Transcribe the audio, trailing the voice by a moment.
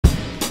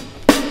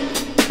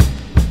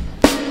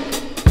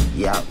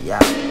Yo.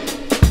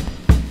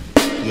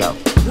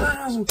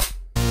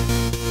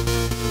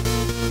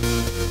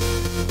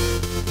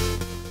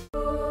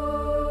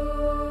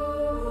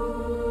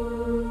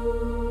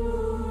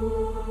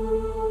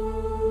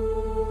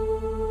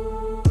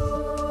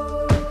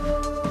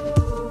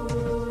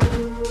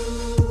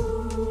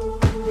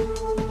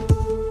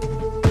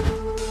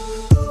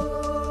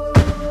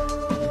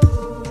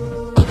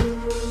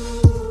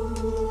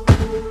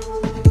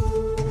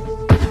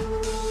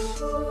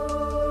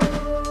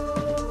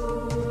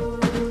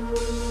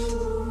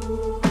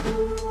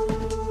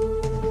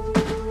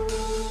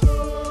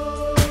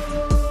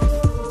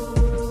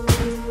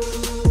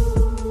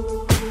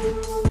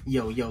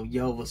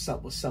 Yo, what's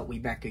up? We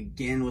back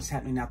again. What's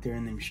happening out there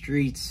in them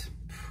streets?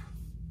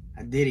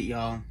 I did it,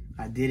 y'all.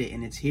 I did it,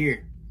 and it's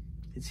here.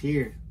 It's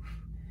here.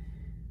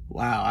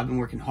 Wow, I've been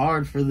working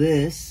hard for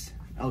this.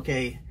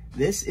 Okay,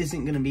 this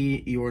isn't going to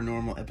be your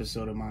normal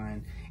episode of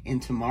mine,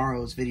 and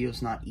tomorrow's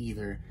video's not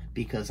either,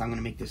 because I'm going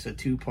to make this a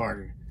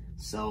two-parter.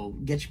 So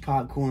get your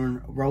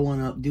popcorn,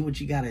 rolling up, do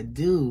what you got to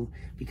do,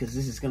 because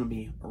this is going to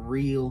be a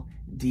real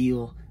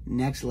deal,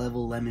 next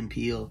level lemon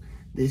peel.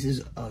 This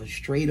is a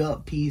straight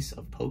up piece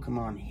of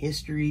Pokemon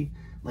history,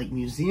 like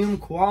museum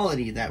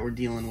quality that we're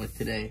dealing with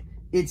today.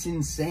 It's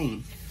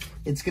insane.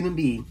 It's going to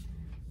be,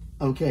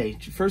 okay,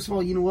 first of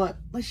all, you know what?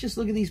 Let's just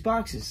look at these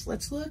boxes.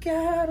 Let's look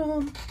at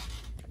them.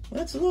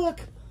 Let's look.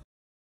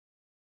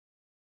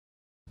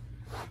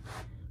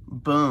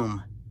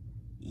 Boom.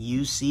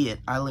 You see it.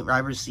 I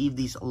received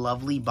these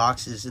lovely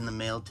boxes in the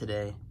mail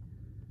today.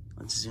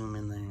 Let's zoom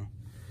in there.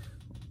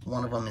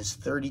 One of them is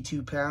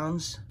 32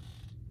 pounds.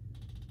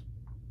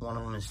 One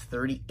of them is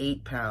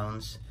 38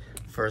 pounds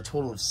for a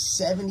total of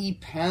 70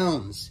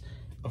 pounds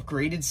of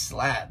graded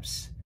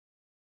slabs.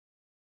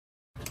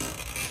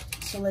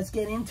 So let's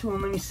get into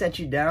them. Let me set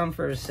you down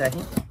for a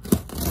second.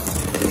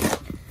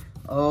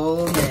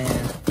 Oh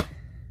man.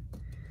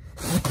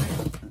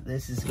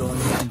 This is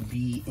going to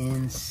be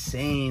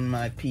insane,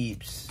 my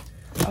peeps.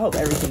 I hope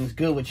everything's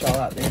good with y'all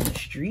out there in the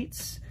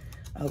streets.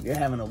 I hope you're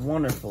having a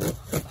wonderful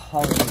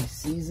holiday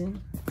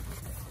season.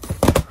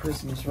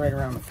 Christmas right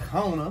around the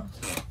corner.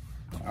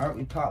 All right,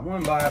 we popped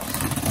one box.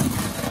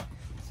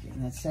 Let's get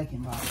in that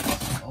second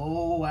box.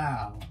 Oh,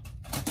 wow.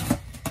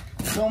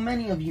 So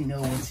many of you know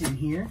what's in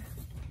here.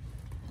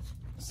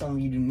 Some of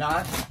you do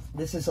not.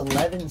 This is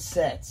 11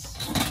 sets,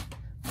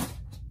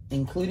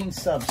 including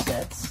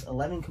subsets.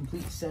 11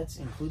 complete sets,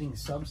 including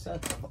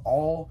subsets of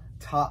all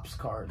Topps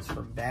cards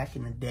from back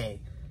in the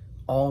day.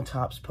 All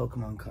Topps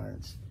Pokemon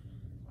cards.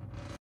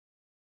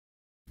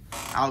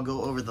 I'll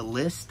go over the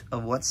list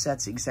of what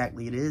sets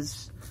exactly it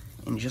is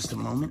in just a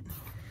moment.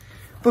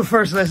 But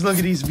first, let's look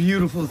at these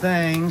beautiful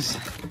things.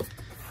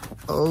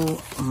 Oh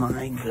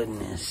my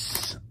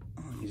goodness.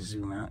 Let me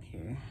zoom out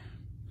here.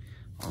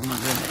 Oh my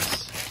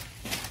goodness.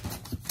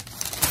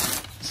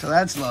 So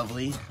that's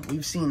lovely.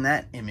 We've seen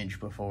that image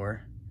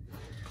before.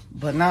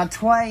 But not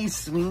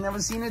twice. We've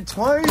never seen it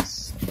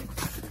twice.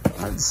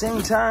 At the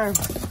same time.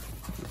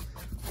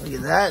 Look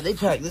at that. They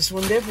packed this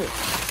one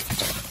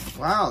different.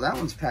 Wow, that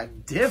one's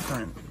packed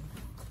different.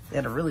 They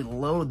had to really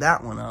load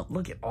that one up.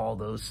 Look at all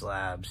those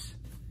slabs.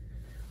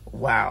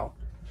 Wow.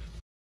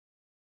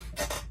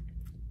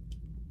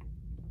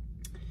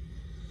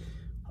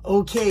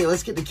 Okay,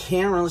 let's get the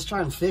camera. Let's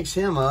try and fix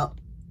him up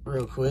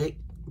real quick.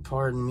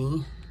 Pardon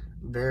me.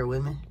 Bear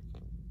with me.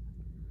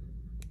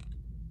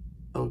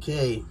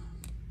 Okay.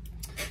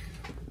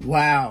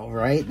 Wow,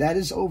 right? That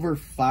is over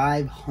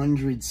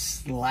 500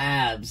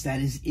 slabs. That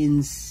is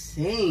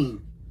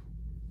insane.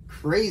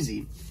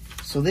 Crazy.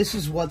 So this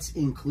is what's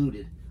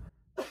included.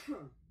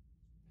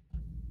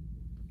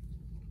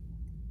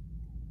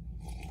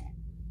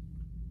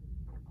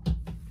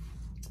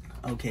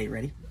 Okay,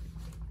 ready?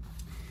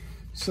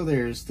 So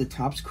there's the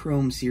Topps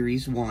Chrome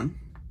Series 1.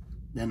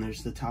 Then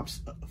there's the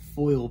Topps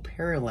Foil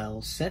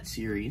Parallel Set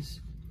Series.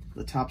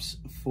 The Topps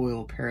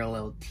Foil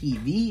Parallel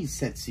TV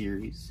Set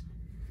Series.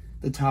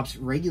 The Topps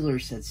Regular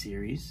Set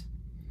Series.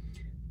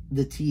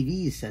 The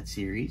TV Set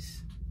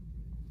Series.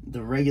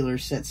 The Regular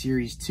Set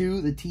Series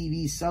 2. The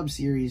TV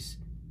Sub-Series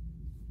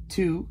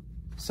 2.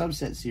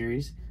 Subset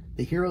Series.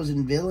 The Heroes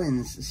and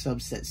Villains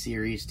Subset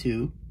Series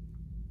 2.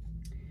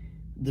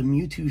 The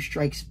Mewtwo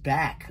Strikes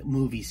Back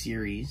movie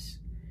series,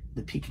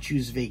 the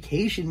Pikachu's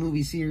Vacation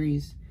movie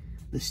series,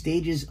 the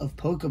Stages of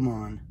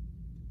Pokemon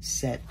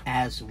set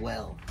as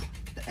well.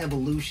 The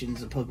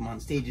evolutions of Pokemon,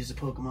 stages of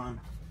Pokemon.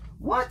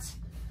 What?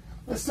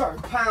 Let's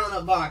start piling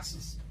up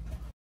boxes.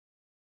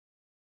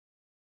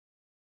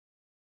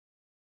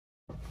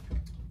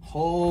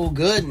 Oh,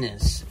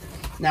 goodness.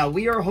 Now,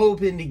 we are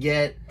hoping to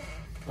get...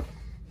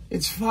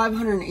 It's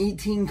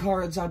 518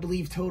 cards, I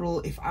believe,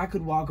 total. If I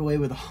could walk away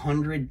with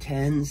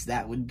 110s,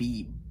 that would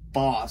be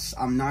boss.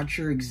 I'm not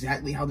sure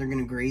exactly how they're going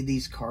to grade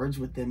these cards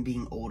with them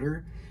being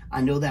older.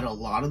 I know that a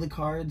lot of the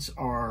cards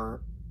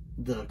are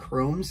the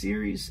Chrome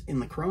series, and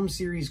the Chrome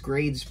series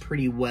grades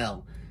pretty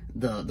well.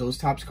 Those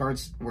Topps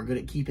cards were good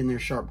at keeping their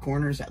sharp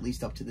corners, at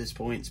least up to this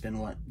point. It's been,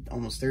 what,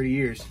 almost 30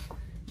 years.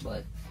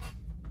 But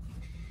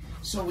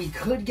So we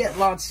could get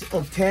lots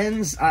of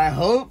 10s, I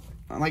hope.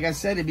 Like I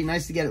said, it'd be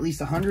nice to get at least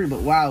 100,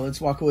 but wow,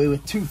 let's walk away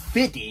with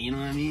 250, you know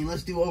what I mean?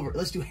 Let's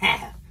do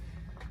half.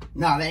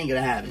 Nah, that ain't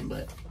gonna happen,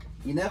 but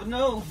you never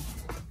know.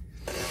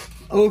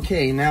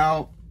 Okay,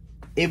 now,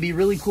 it'd be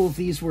really cool if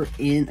these were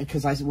in,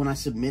 because when I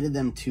submitted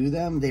them to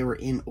them, they were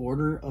in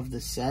order of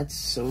the sets,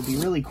 so it'd be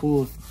really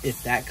cool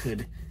if that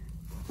could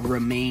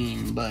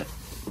remain, but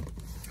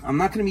I'm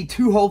not gonna be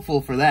too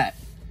hopeful for that.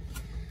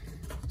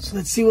 So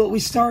let's see what we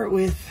start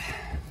with.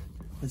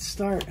 Let's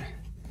start.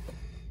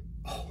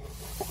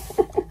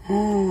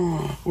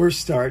 We're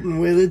starting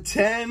with a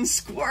 10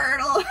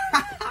 Squirtle.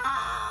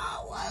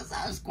 What's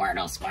up,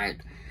 Squirtle Squirt?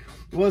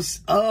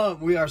 What's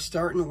up? We are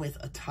starting with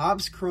a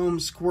Topps Chrome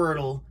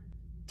Squirtle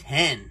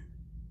 10.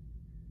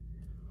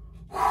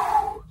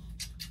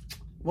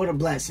 What a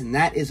blessing.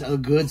 That is a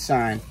good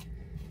sign.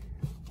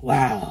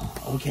 Wow.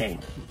 Okay,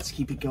 let's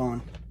keep it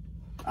going.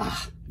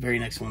 Very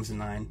next one's a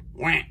 9.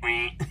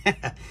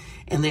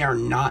 And they are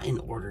not in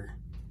order,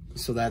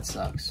 so that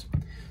sucks.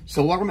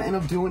 So what I'm going to end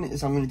up doing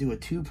is I'm going to do a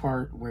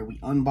 2-part where we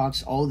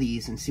unbox all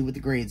these and see what the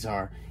grades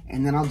are.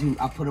 And then I'll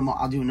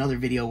do another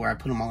video where I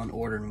put them all in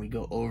order and we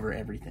go over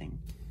everything.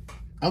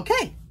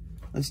 Okay,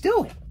 let's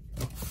do it.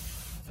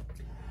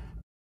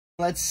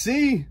 Let's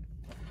see.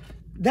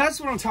 That's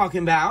what I'm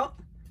talking about.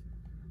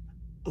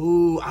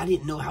 Ooh, I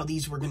didn't know how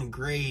these were going to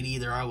grade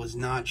either. I was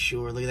not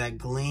sure. Look at that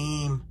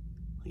gleam.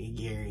 Look at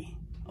Gary.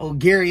 Oh,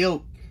 Gary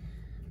Oak.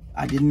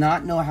 I did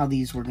not know how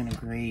these were going to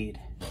grade.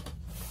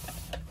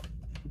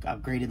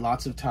 I've graded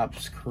lots of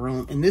Topps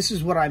Chrome, and this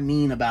is what I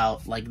mean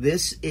about, like,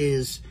 this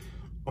is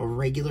a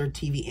regular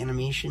TV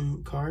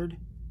animation card,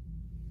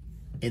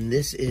 and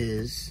this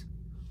is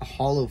a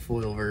holo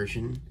foil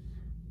version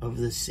of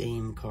the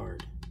same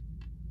card.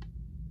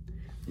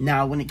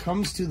 Now, when it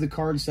comes to the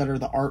cards that are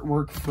the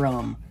artwork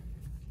from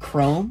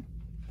Chrome,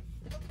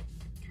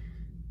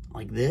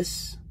 like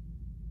this,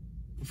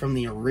 from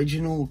the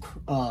original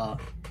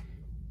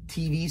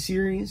TV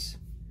series,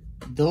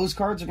 those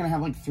cards are going to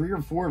have like 3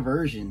 or 4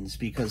 versions,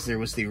 because there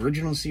was the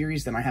original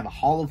series, then I have a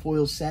holo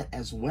foil set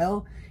as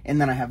well, and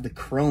then I have the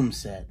Chrome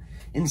set.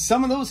 And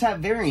some of those have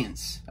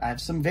variants. I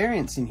have some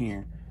variants in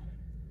here.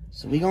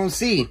 So we going to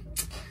see.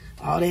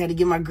 Oh, they had to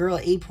give my girl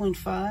an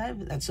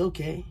 8.5. That's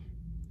okay.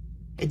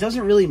 It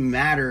doesn't really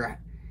matter.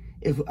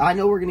 If I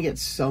know we're going to get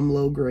some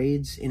low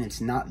grades, and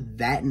it's not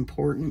that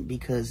important,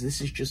 because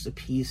this is just a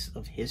piece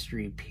of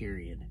history,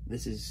 period.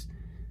 This is...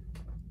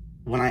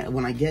 When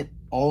I get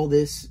all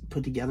this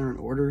put together in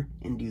order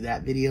and do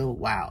that video,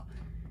 wow,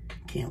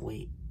 can't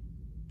wait.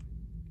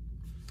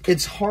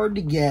 It's hard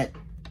to get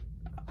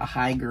a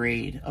high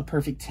grade, a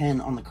perfect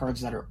 10 on the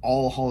cards that are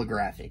all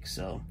holographic,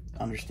 so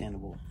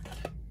understandable.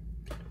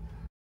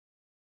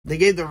 They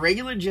gave the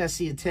regular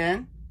Jessie a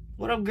 10.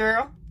 What up,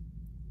 girl?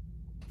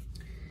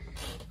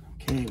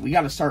 Okay, we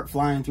got to start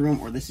flying through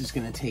them, or this is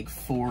going to take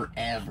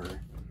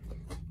forever.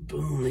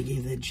 Boom, they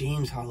gave that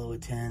James Holo a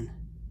 10.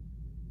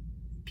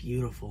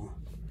 Beautiful.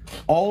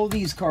 All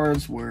these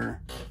cards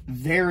were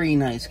very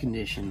nice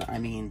condition. I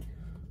mean,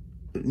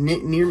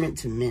 near mint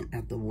to mint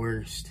at the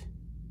worst.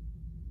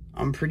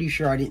 I'm pretty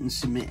sure I didn't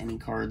submit any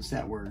cards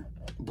that were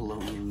below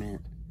near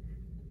mint.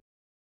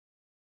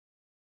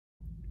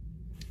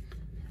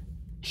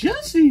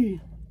 Jesse!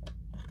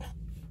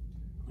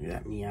 Look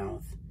at that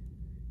Meowth.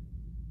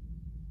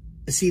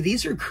 See,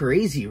 these are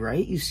crazy,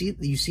 right? You see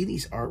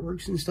these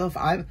artworks and stuff?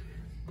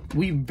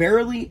 We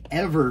barely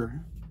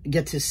ever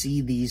get to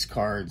see these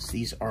cards,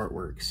 these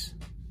artworks.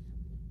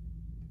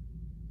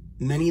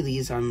 Many of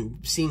these I'm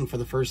seeing for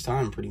the first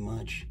time, pretty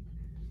much.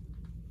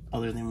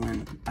 Other than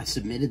when I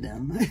submitted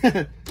them.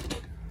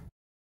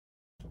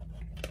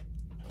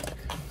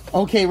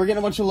 Okay, we're getting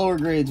a bunch of lower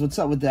grades. What's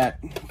up with that?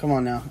 Come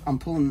on now. I'm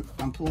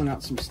pulling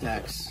out some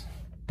stacks.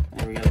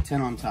 There we go,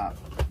 10 on top.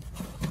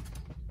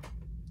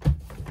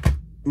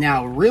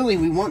 Now, really,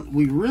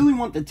 we really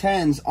want the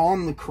 10s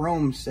on the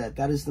Chrome set.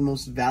 That is the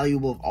most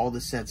valuable of all the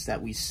sets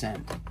that we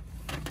sent.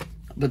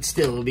 But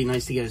still, it would be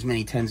nice to get as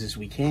many 10s as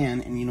we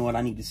can. And you know what?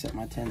 I need to set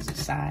my 10s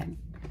aside.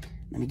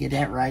 Let me get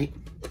that right.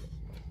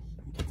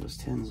 Get those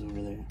 10s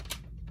over there,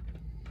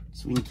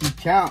 so we can keep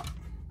count.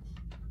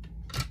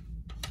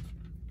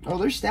 Oh,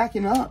 they're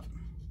stacking up.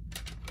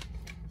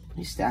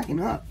 They're stacking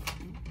up.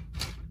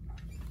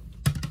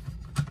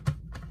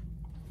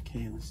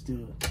 Okay, let's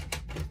do it.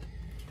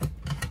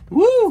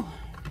 Woo!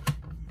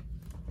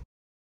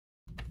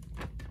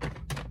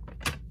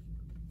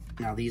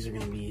 Now these are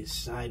going to be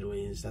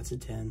sideways. That's a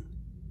 10.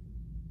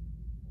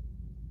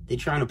 They're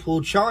trying to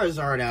pull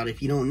Charizard out.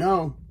 If you don't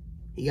know,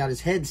 he got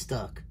his head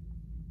stuck.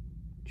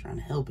 Trying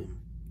to help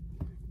him.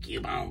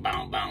 Boom,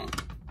 boom, boom.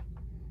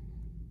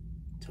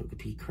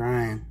 Togepi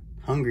crying.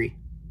 Hungry.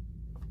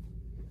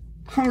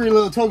 Hungry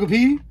little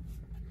Togepi.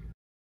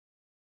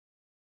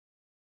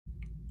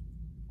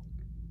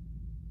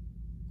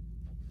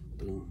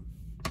 Boom.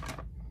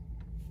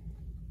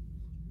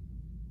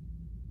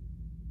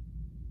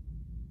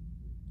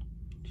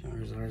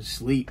 Charizard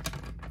asleep.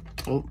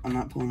 Oh, I'm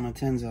not pulling my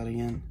 10s out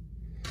again.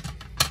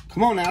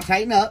 Come on now,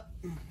 tighten up.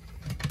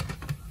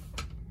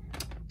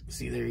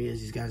 See, there he is.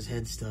 He's got his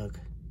head stuck.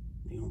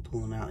 You gonna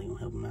pull him out. You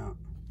gonna help him out.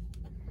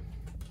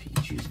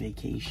 Pikachu's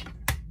vacation.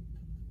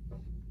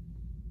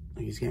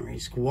 Like he's getting ready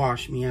to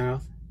squash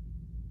Meowth.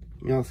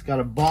 Meowth's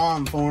got a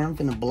bomb for him.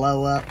 Finna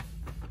blow up.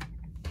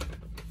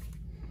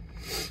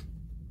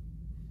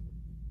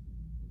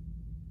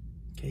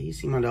 Okay, you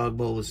see my dog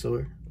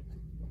Bulbasaur.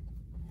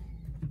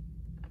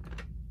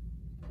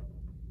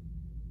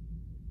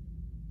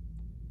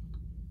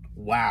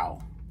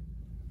 Wow.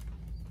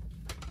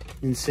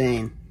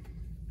 Insane.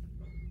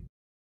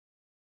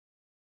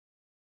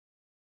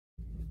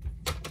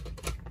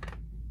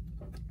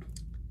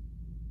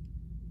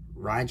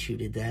 Raichu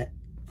did that.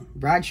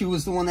 Raichu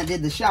was the one that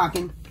did the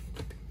shocking.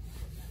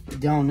 You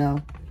don't know.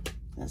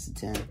 That's a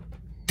 10.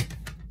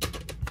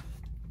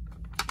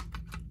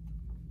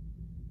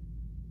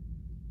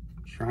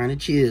 Trying to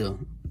chill.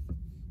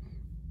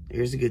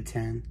 There's a good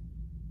 10.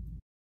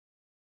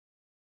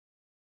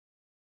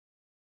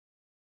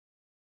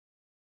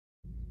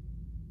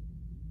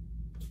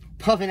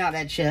 Puffing out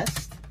that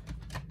chest.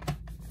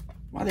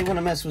 Why they want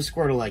to mess with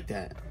Squirtle like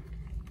that?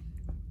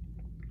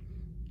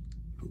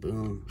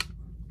 Boom.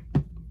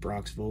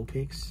 Brock's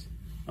Vulpix.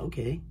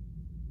 Okay.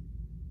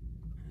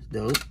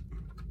 Dope.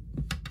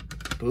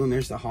 Boom,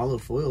 there's the hollow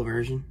foil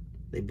version.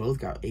 They both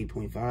got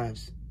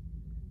 8.5s.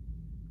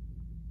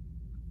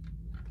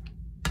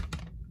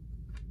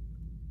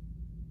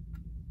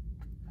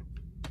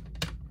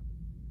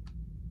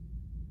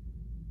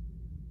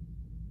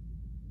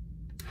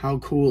 How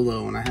cool,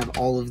 though, when I have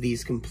all of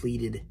these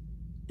completed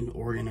and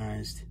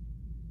organized.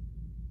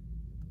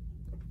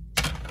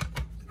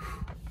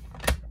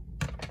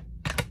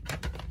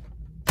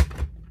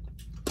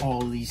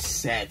 All these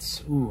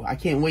sets. Ooh, I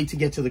can't wait to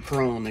get to the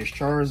Chrome. There's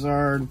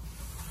Charizard.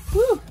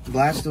 Woo,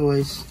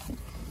 Blastoise.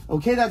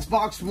 Okay, that's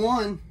box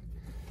 1.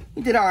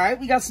 We did all right.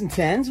 We got some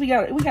 10s. We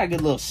got a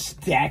good little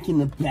stack in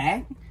the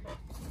back.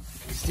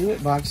 Let's do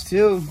it. Box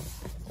 2.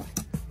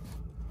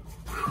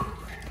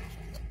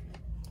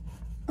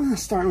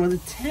 Starting with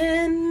a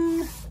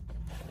 10.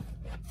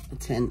 A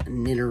 10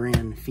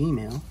 Nidoran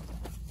female.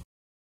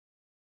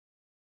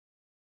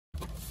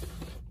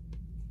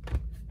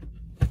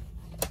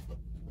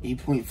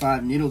 $8.5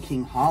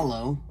 Nidoking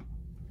Hollow.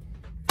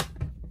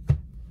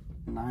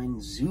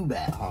 9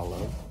 Zubat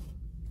Hollow.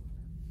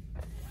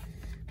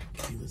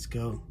 Okay, let's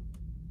go.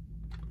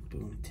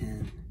 Boom,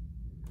 10.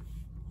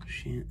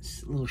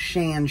 Little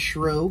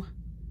Sandshrew.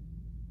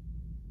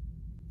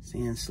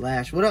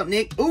 Sandslash. What up,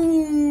 Nick?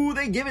 Ooh,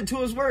 they give it to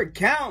us where it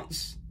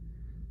counts.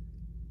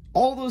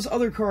 All those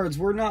other cards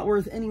were not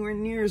worth anywhere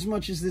near as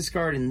much as this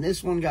card, and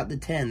this one got the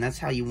 10. That's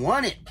how you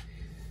want it.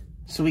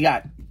 So we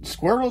got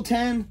Squirtle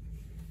 10,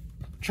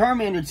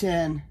 Charmander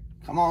 10.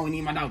 Come on, we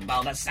need my dog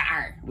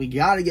Bulbasaur. We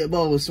got to get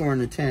Bulbasaur in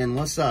the 10.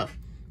 What's up?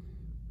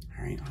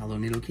 All right, Hollow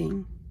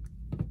Nidoking.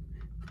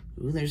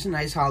 Ooh, there's a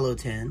nice Hollow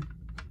 10.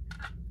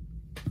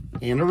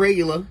 And a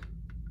regular.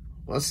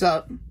 What's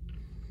up?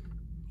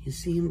 You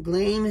see him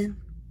gleaming.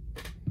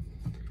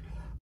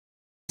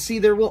 See,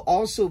 there will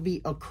also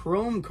be a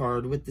Chrome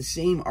card with the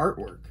same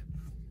artwork.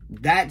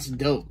 That's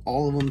dope.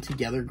 All of them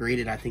together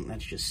graded. I think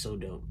that's just so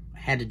dope. I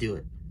had to do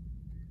it.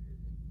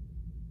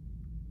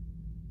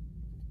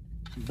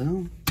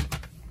 Boom.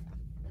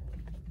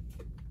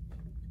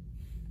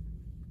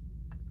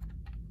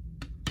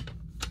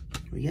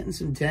 We're getting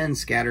some 10s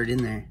scattered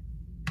in there.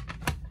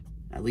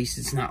 At least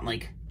it's not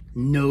like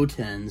no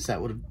 10s.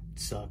 That would have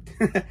sucked.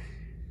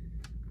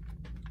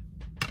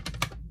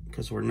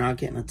 Because we're not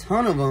getting a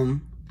ton of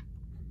them.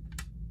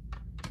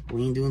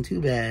 We ain't doing too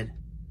bad.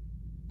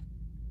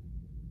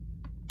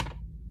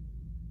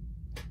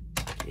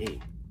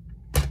 Okay.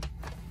 Let's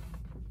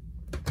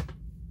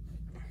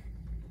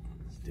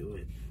do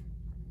it.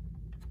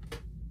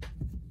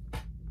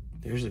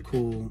 There's a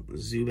cool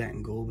Zubat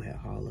and Golbat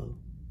Hollow.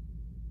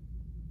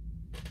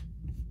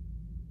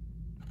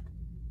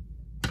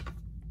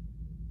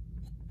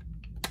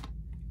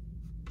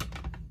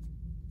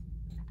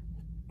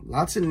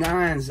 Lots of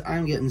 9s.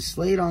 I'm getting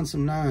slayed on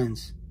some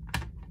 9s.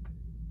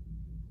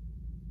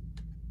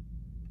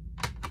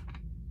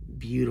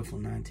 Beautiful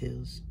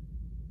Ninetales.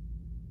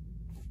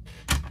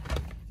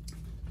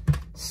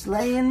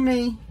 Slaying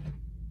me.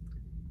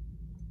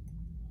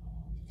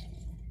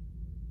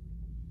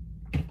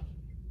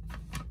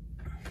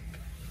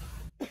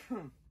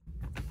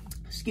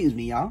 Excuse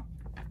me, y'all.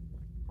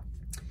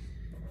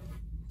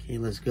 Okay,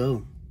 let's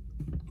go.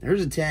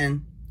 There's a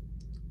 10.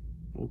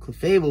 Old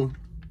Clefable.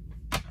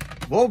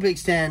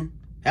 Vulpix 10.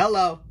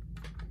 Hello.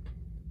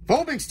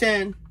 Vulpix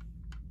 10.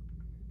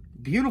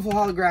 Beautiful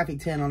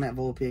holographic 10 on that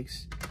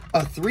Vulpix.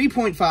 A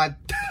 3.5.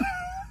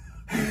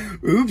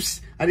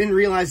 Oops. I didn't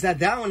realize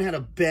that one had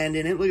a bend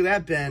in it. Look at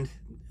that bend.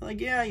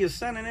 Like, yeah, you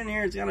sent it in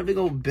here. It's got a big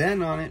old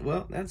bend on it.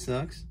 Well, that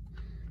sucks.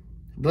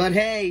 But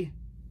hey,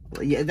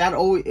 yeah, that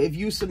always, if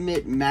you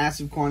submit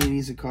massive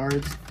quantities of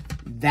cards,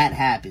 that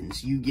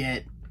happens. You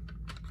get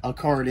a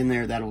card in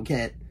there that'll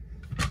get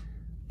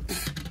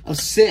a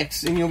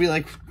 6, and you'll be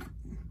like,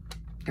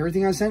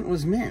 everything I sent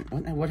was mint.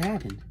 What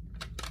happened?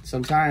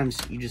 Sometimes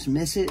you just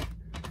miss it.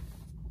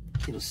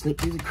 It'll slip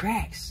through the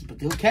cracks, but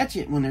they'll catch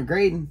it when they're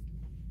grading.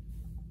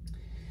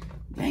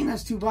 Dang,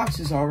 that's 2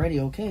 boxes already.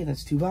 Okay,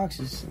 that's 2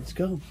 boxes. Let's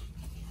go.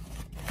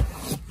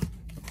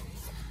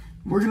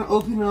 We're going to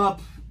open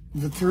up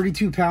the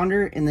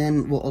 32-pounder, and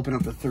then we'll open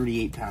up the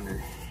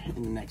 38-pounder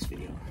in the next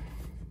video.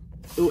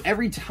 Ooh,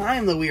 every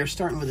time, though, we are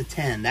starting with a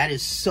 10. That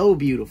is so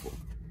beautiful.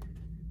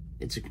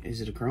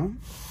 Is it a chrome?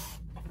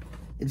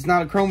 It's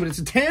not a chrome, but it's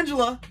a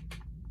Tangela.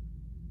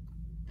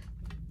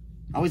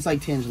 I always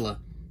like Tangela.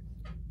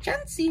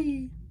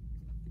 Chansey.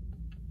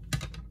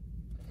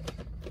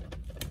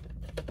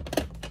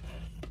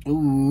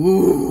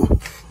 Ooh.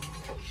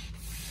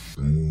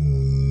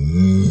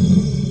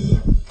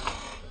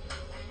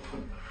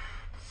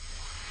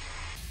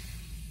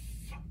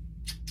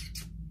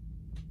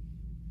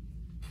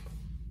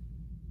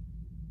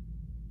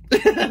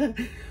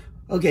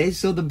 Okay,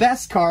 so the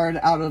best card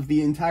out of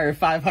the entire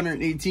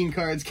 518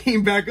 cards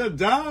came back a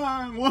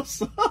dime.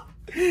 What's up?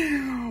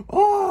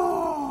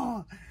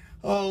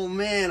 Oh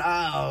man.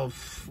 Oh,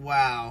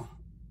 wow.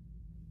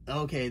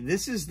 Okay,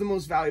 this is the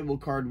most valuable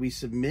card we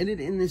submitted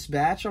in this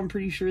batch. I'm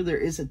pretty sure there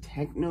is a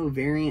Techno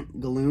variant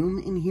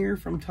Gloom in here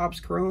from Topps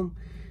Chrome,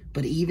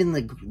 but even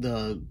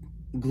the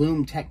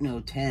Gloom Techno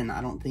 10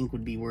 I don't think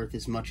would be worth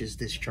as much as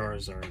this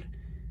Charizard.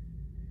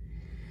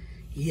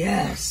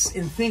 Yes,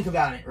 and think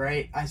about it,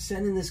 right? I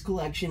sent in this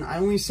collection. I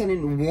only sent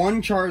in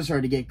 1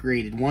 Charizard to get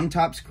graded, 1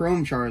 Topps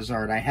Chrome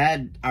Charizard.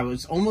 I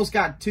was almost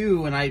got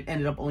 2, and I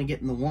ended up only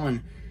getting the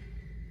 1.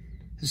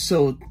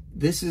 So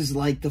this is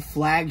like the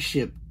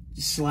flagship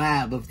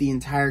slab of the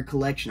entire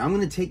collection. I'm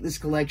going to take this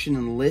collection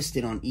and list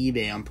it on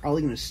eBay. I'm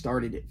probably going to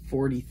start it at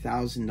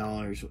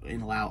 $40,000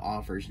 and allow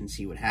offers and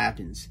see what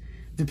happens,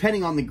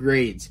 depending on the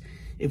grades.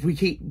 If we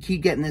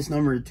keep getting this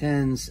number of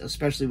 10s,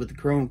 especially with the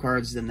Chrome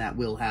cards, then that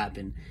will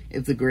happen.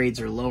 If the grades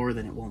are lower,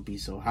 then it won't be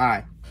so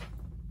high.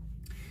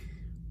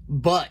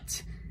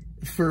 But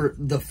for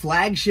the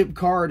flagship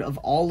card of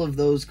all of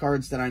those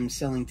cards that I'm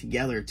selling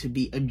together to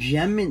be a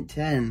Gem Mint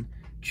 10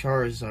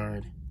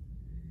 Charizard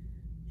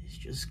is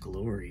just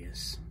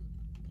glorious.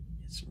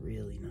 It's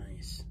really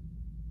nice.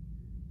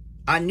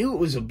 I knew it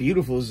was a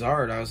beautiful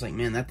Zard. I was like,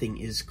 man, that thing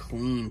is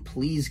clean.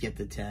 Please get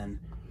the 10.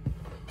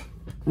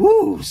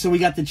 Woo! So we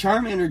got the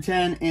Charmander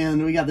 10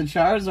 and we got the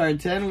Charizard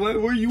 10.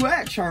 Where you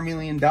at,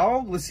 Charmeleon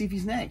dog? Let's see if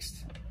he's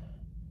next.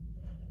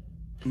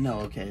 No,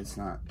 okay, it's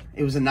not.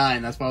 It was a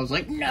 9. That's why I was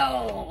like,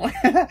 no!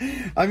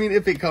 I mean,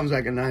 if it comes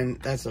back a 9,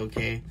 that's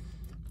okay.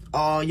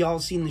 Oh, y'all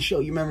seen the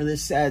show. You remember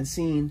this sad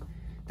scene?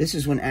 This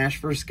is when Ash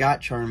first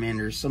got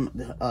Charmander.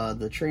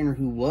 The trainer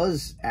who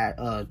was at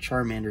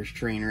Charmander's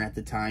trainer at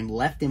the time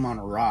left him on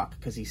a rock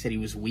because he said he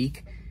was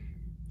weak.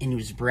 And he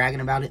was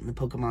bragging about it in the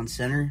Pokemon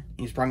Center.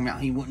 He was bragging about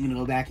how he wasn't going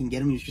to go back and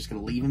get him. He was just going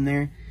to leave him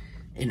there.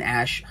 And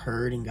Ash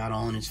heard and got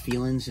all in his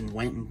feelings and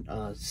went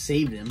and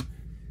saved him.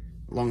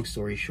 Long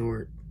story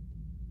short.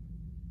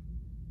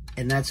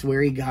 And that's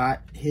where he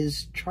got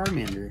his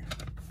Charmander.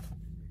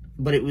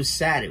 But it was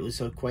sad. It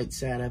was a quite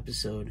sad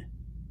episode.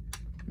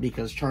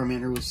 Because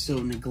Charmander was so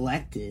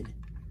neglected.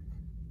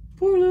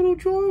 Poor little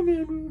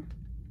Charmander.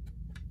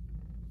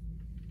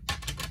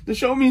 The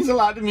show means a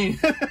lot to me.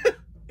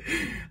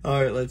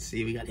 Alright, let's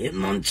see. We got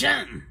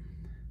Hitmonchan.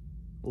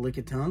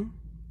 Lickitung.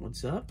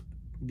 What's up?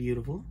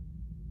 Beautiful.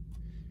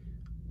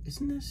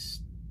 Isn't this...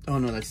 Oh,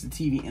 no, that's the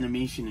TV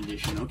Animation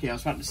Edition. Okay, I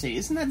was about to say,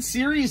 isn't that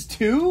Series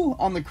 2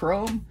 on the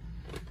Chrome?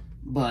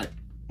 But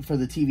for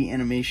the TV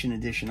Animation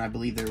Edition, I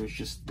believe there was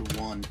just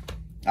the 1.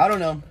 I don't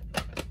know.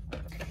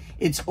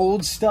 It's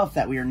old stuff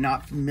that we are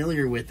not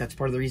familiar with. That's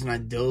part of the reason I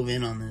dove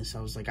in on this.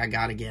 I was like, I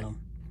gotta get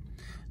them.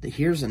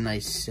 Here's a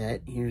nice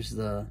set. Here's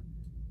the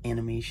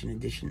Animation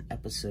Edition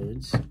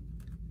episodes.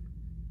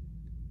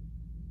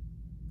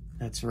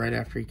 That's right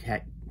after he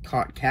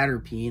caught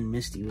Caterpie and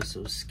Misty was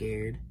so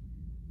scared.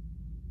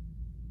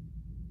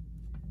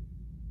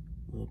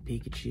 Little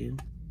Pikachu.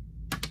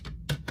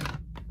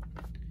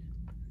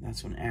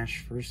 That's when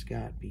Ash first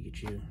got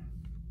Pikachu.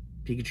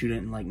 Pikachu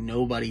didn't like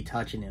nobody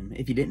touching him.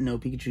 If you didn't know,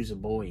 Pikachu's a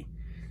boy.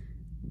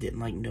 Didn't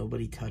like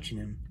nobody touching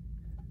him.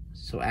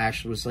 So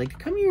Ash was like,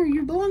 come here,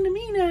 you belong to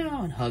me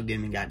now. And hugged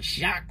him and got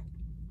shocked.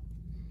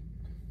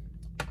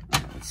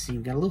 Let's see,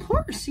 we got a little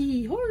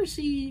horsey.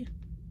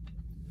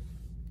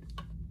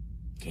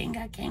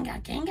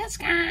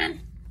 Kangaskhan.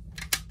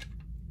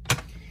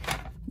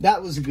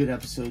 That was a good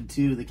episode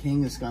too, the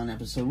Kangaskhan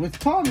episode with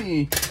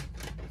Tommy.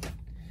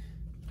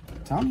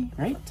 Tommy,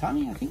 right?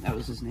 Tommy, I think that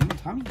was his name.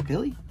 Tommy?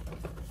 Billy?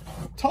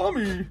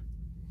 Tommy!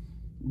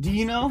 Do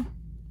you know?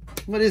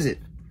 What is it?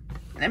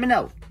 Let me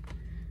know.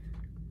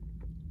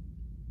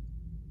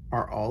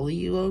 Are all of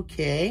you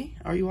okay?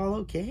 Are you all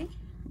okay?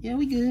 Yeah,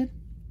 we good.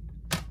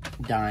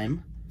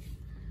 Dime.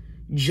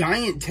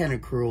 Giant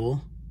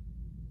Tentacruel.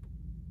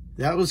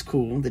 That was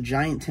cool. The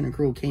giant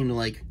Tentacruel came to,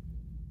 like,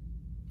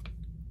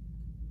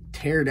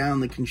 tear down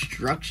the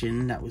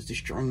construction that was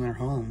destroying their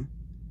home.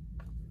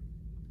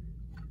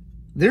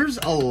 There's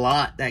a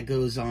lot that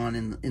goes on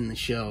in the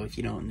show if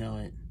you don't know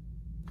it.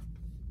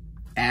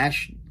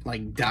 Ash,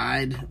 like,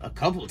 died a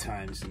couple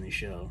times in the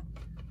show,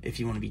 if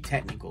you want to be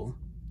technical.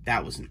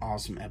 That was an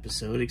awesome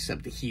episode,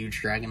 except the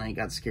huge Dragonite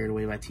got scared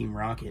away by Team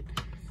Rocket.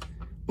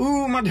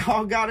 Ooh, my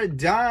dog got a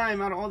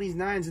dime out of all these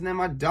 9s, and then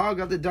my dog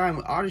got the dime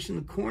with Oddish in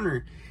the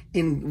corner.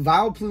 And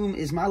Vileplume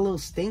is my little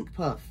stink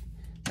puff.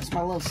 That's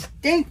my little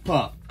stink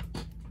puff.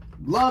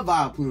 Love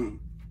Vileplume.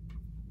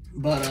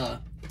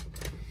 But,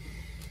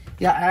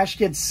 yeah, Ash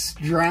gets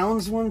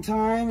drowns one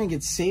time and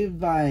gets saved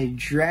by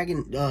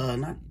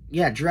Dragonair.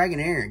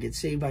 Gets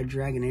saved by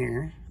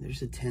Dragonair.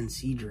 There's a 10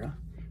 Seadra.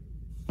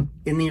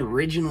 In the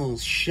original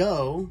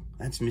show,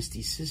 that's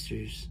Misty's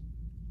sisters.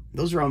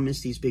 Those are all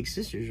Misty's big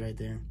sisters right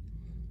there.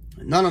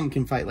 None of them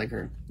can fight like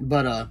her.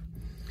 But,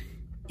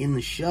 in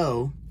the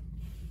show,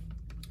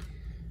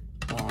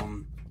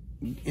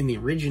 in the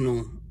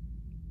original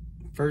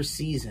first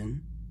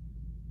season,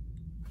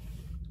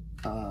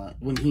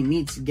 when he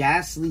meets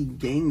Ghastly,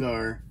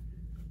 Gengar,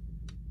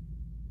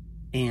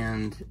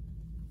 and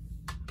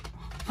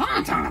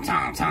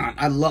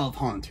I love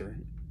Haunter.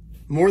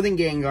 More than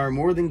Gengar,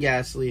 more than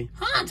Ghastly.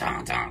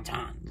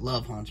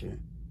 Love Haunter.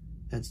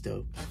 That's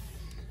dope.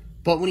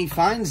 But when he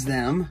finds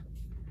them,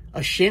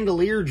 a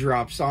chandelier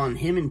drops on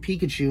him and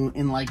Pikachu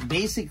and, like,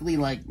 basically,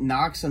 like,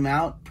 knocks him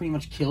out, pretty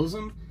much kills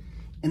him.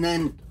 And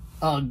then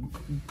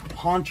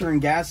Haunter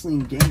and Ghastly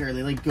and Gengar,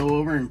 they, like, go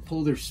over and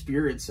pull their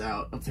spirits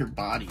out of their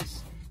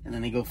bodies. And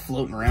then they go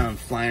floating around,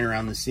 flying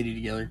around the city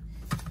together.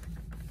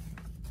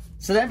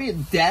 So that'd be a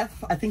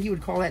death. I think you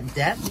would call that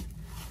death.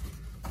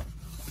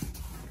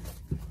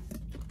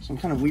 Some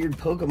kind of weird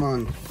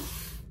Pokemon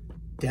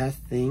death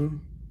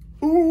thing.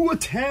 Ooh, a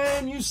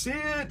 10, you see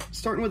it?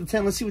 Starting with a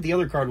 10, let's see what the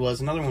other card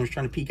was. Another one was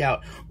trying to peek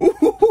out.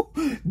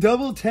 Ooh,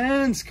 double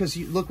 10s, because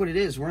look what it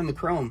is. We're in the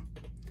Chrome.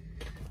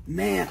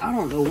 Man, I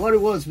don't know what it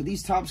was with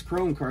these Topps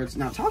Chrome cards.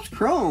 Now, Topps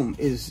Chrome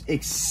is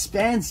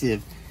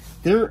expensive.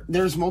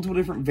 There's multiple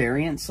different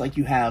variants. Like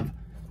you have,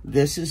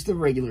 this is the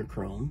regular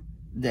Chrome.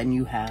 Then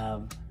you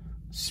have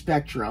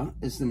Spectra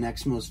is the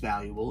next most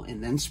valuable.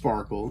 And then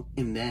Sparkle.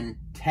 And then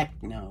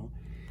Techno.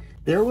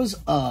 There was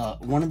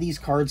one of these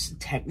cards,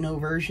 Techno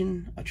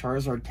version, a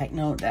Charizard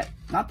Techno, that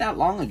not that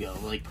long ago,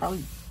 like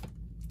probably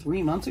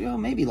 3 months ago,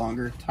 maybe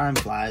longer, time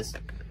flies,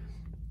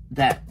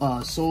 that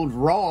sold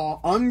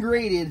raw,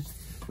 ungraded,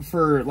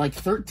 for like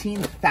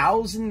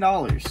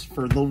 $13,000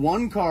 for the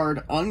one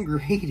card,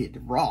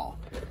 ungraded, raw.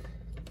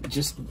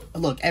 Just,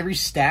 look, every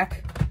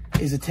stack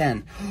is a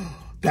 10.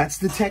 That's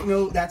the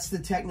Techno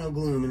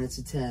Gloom, and it's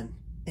a 10.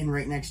 And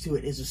right next to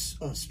it is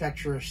a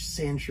Spectra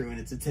Sandshrew, and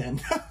it's a 10.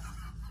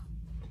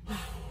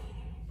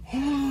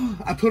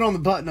 I put on the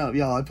button up,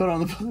 y'all. I put on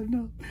the button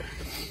up.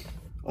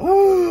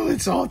 Oh,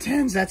 it's all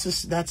 10s.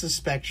 That's a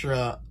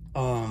Spectra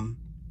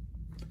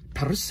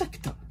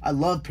Parasecta. I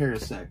love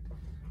Parasect.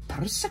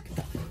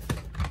 Parasecta.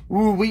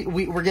 Ooh,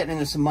 we're getting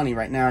into some money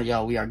right now,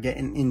 y'all. We are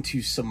getting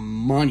into some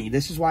money.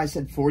 This is why I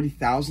said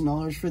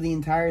 $40,000 for the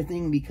entire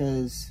thing,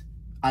 because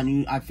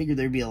I figured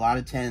there'd be a lot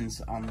of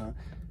 10s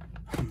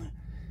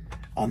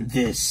on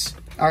this.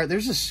 All right,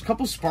 there's a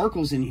couple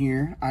sparkles in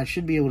here. I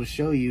should be able to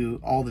show you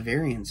all the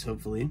variants,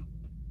 hopefully.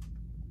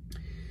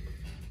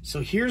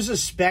 So here's a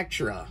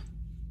Spectra.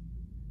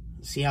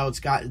 See how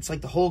it's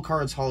like the whole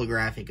card's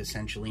holographic,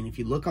 essentially. And if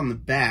you look on the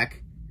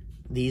back,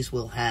 these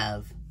will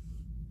have,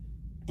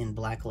 in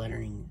black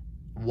lettering,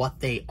 what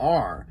they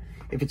are.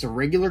 If it's a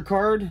regular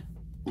card,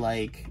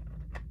 like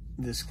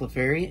this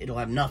Clefairy, it'll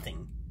have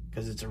nothing,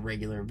 because it's a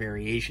regular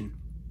variation.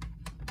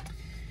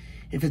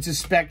 If it's a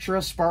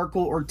Spectra,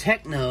 Sparkle, or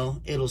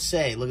Techno, it'll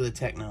say, look at the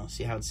Techno.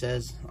 See how it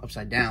says?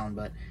 Upside down,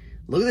 but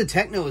look at the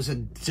Techno is a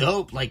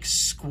dope, like,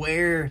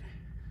 square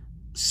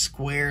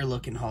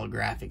looking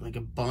holographic. Like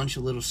a bunch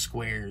of little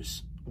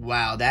squares.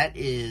 Wow, that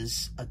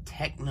is a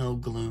Techno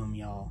Gloom,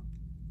 y'all.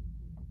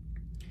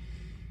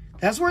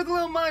 That's worth a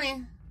little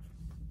money.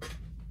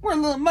 Worth a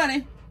little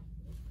money.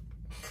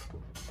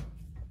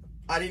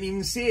 I didn't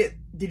even see it.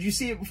 Did you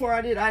see it before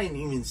I did? I didn't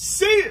even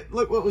see it.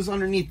 Look what was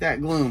underneath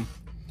that Gloom.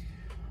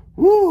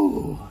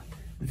 Woo!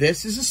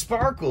 This is a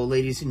Sparkle,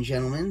 ladies and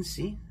gentlemen.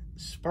 See?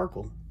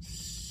 Sparkle.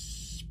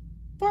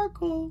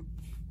 Sparkle.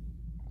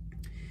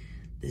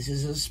 This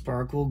is a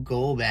Sparkle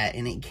Golbat,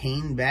 and it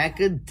came back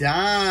a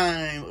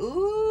dime.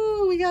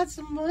 Ooh, we got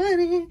some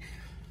money.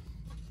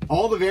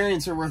 All the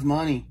variants are worth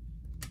money.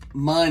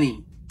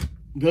 Money.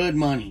 Good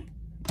money.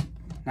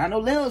 Not no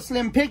little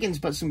slim pickings,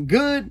 but some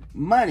good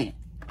money.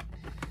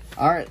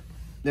 All right.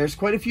 There's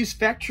quite a few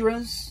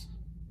Spectras.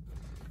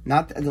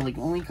 Not like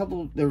only a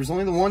couple. There was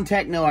only the one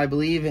Techno, I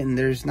believe, and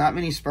there's not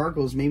many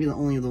Sparkles. Maybe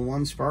only the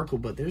one Sparkle,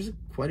 but there's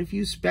quite a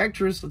few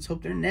Spectras. Let's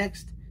hope they're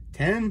next.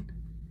 10.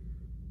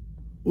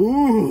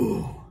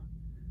 Ooh,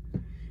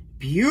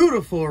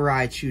 beautiful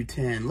Raichu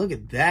 10. Look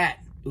at that.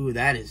 Ooh,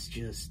 that is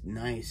just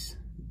nice.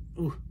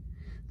 Ooh,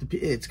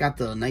 it's got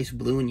the nice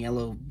blue and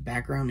yellow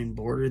background and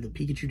border. The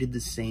Pikachu did the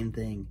same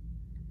thing.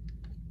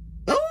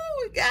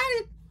 Oh, we got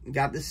it. We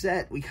got the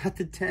set. We got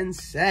the 10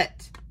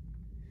 set.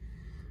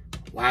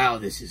 Wow,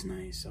 this is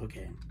nice.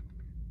 Okay.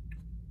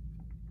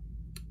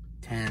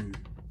 10.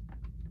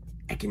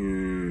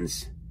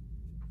 Ekans.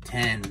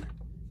 10.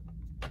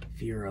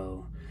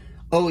 Firo.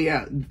 Oh,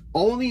 yeah.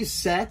 All these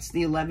sets,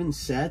 the 11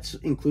 sets,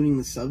 including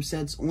the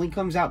subsets, only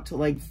comes out to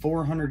like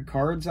 400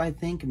 cards, I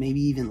think.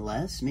 Maybe even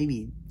less.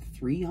 Maybe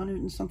 300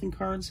 and something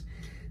cards.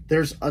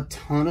 There's a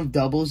ton of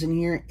doubles in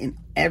here. And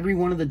every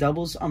one of the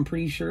doubles, I'm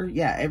pretty sure.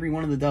 Yeah, every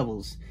one of the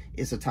doubles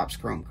is a Topps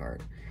Chrome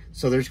card.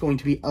 So there's going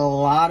to be a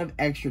lot of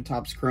extra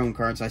Topps Chrome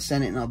cards. I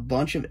sent it in a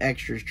bunch of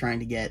extras trying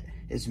to get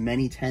as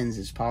many 10s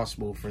as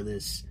possible for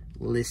this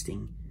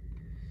listing.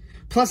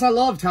 Plus, I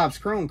love Topps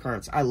Chrome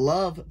cards. I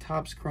love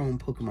Topps Chrome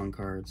Pokemon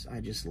cards.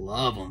 I just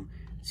love them.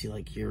 See,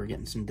 like here, we're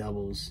getting some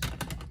doubles.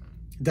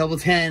 Double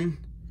 10.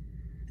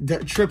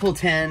 Triple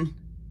 10.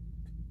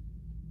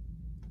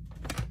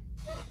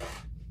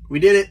 We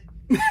did it.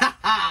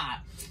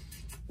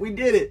 We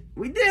did it.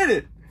 We did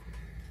it.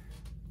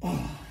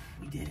 Oh,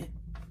 we did it.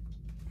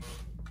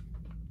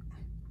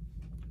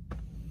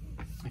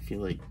 I feel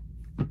like,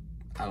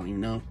 I don't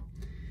even know.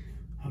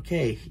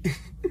 Okay.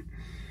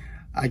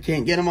 I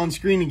can't get them on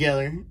screen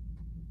together.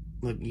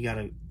 Look, you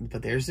gotta,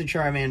 but there's the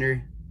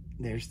Charmander,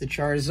 there's the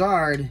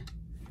Charizard,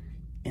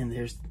 and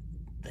there's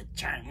the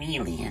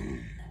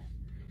Charmeleon.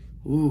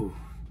 Ooh.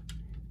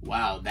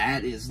 Wow,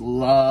 that is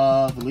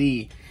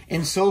lovely.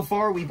 And so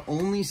far, we've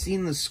only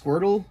seen the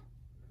Squirtle,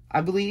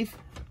 I believe,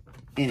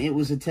 and it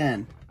was a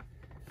 10.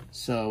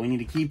 So we need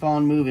to keep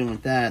on moving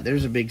with that.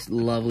 There's a big,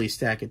 lovely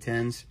stack of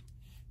 10s.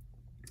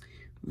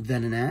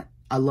 Venonat.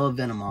 I love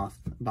Venomoth,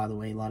 by the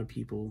way. A lot of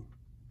people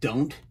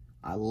don't.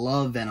 I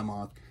love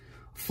Venomoth.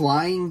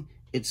 Flying,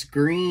 it's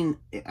green.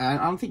 I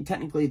don't think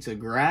technically it's a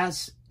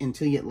grass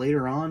until you get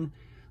later on.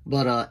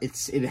 But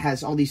it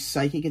has all these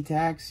psychic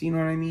attacks, you know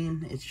what I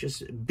mean? It's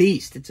just a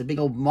beast. It's a big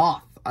old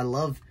moth. I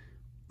love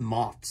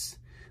moths.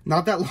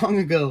 Not that long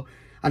ago,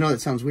 I know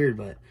that sounds weird,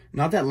 but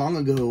not that long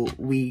ago,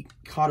 we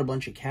caught a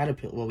bunch of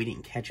caterpillars. Well, we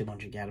didn't catch a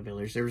bunch of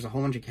caterpillars. There was a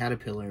whole bunch of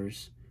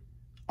caterpillars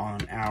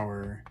on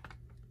our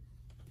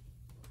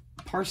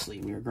parsley.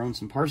 We were growing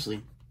some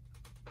parsley.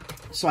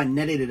 So I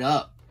netted it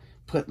up,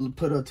 put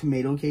a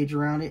tomato cage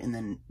around it, and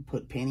then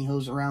put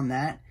pantyhose around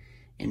that,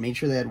 and made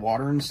sure they had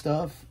water and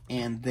stuff.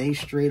 And they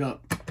straight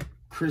up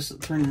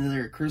turned into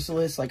their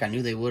chrysalis, like I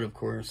knew they would, of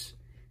course.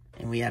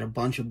 And we had a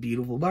bunch of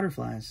beautiful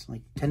butterflies,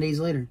 like 10 days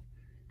later.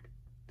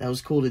 That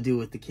was cool to do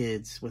with the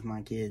kids, with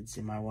my kids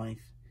and my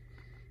wife.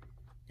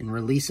 And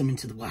release them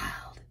into the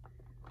wild.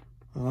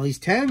 All these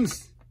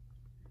 10s.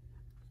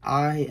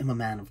 I am a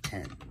man of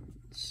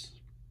 10s.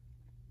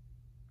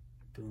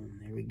 Boom,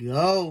 there we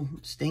go.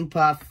 Stink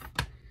Puff.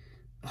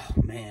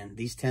 Oh, man,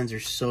 these 10s are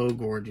so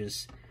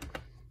gorgeous.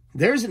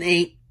 There's an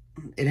 8.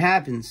 It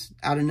happens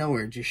out of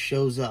nowhere. It just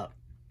shows up.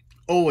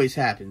 Always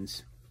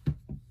happens.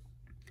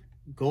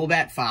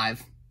 Golbat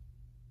 5.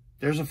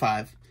 There's a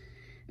 5.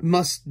 It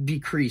must be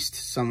creased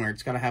somewhere.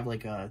 It's got to have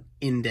like a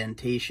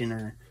indentation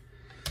or...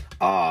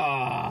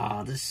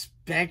 Oh, the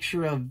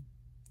Spectra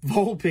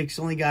Vulpix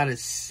only got a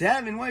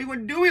 7. Why you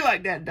do me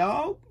like that,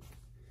 dog?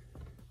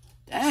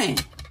 Dang.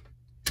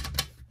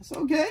 That's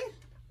okay.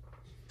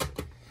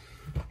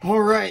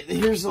 Alright,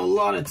 here's a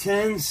lot of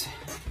 10s.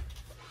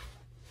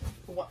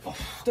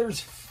 There's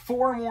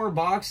 4 more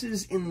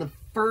boxes in the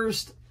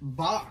first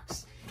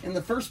box. And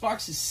the first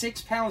box is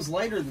 6 pounds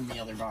lighter than the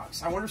other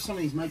box. I wonder if some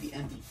of these might be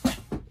empty.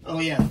 Oh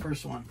yeah, the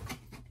first one.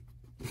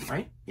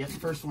 Right? Yep, the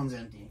first one's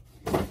empty.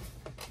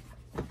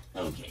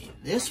 Okay,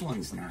 this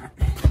one's not.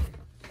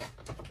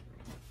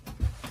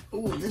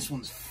 Oh, this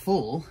one's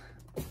full.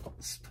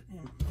 Let's put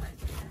him right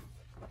there.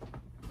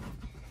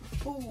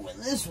 Oh,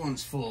 and this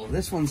one's full.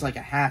 This one's like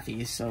a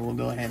halfie, so we'll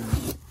go ahead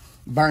and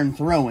burn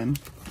through him.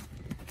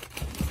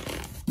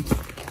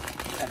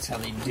 That's how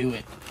they do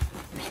it.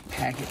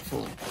 Pack it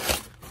full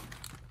of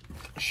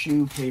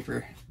shoe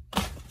paper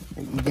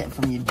that you get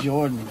from your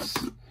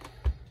Jordans.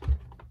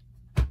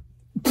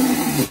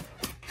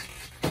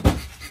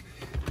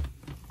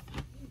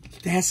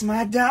 That's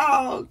my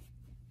dog.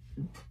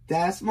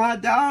 That's my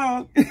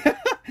dog.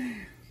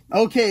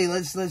 Okay,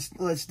 let's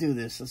do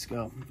this. Let's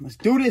go. Let's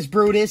do this,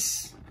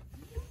 Brutus.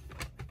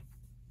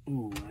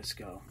 Ooh, let's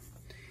go.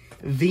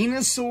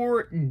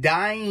 Venusaur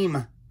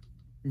Dime.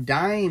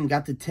 Dime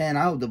got the 10.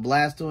 I hope the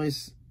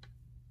Blastoise.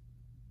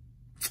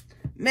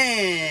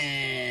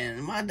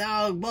 Man, my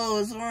dog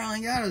Bulbasaur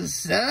only got a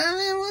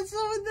 7. What's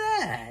up with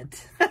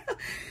that?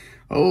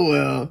 Oh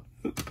well.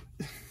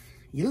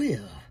 You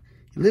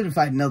live to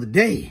fight another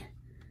day.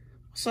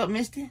 What's up,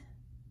 Misty?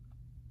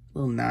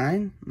 Little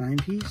 9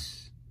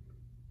 piece.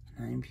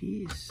 9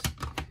 piece.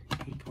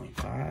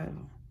 8.5.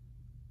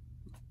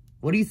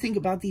 What do you think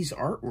about these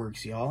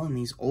artworks, y'all? And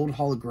these old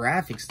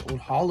holographics, the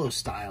old holo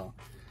style.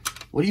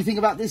 What do you think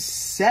about this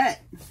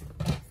set?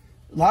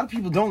 A lot of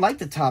people don't like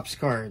the Topps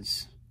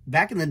cards.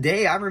 Back in the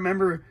day, I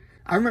remember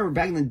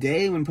back in the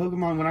day when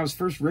Pokemon, when I was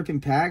first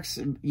ripping packs,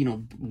 you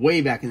know,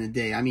 way back in the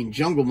day. I mean,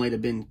 Jungle might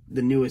have been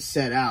the newest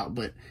set out,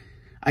 but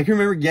I can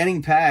remember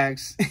getting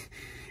packs,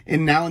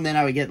 and now and then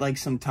I would get like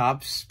some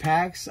Topps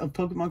packs of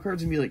Pokemon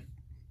cards and be like,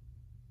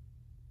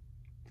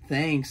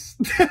 thanks.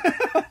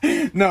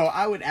 No,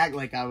 I would act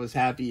like I was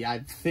happy, I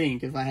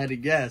think, if I had to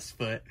guess,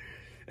 but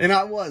And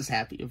I was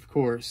happy, of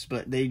course,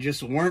 but they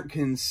just weren't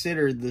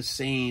considered the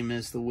same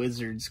as the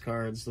Wizards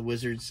cards, the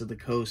Wizards of the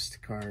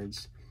Coast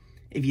cards.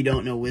 If you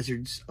don't know,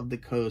 Wizards of the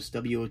Coast,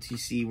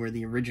 WOTC, were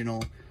the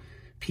original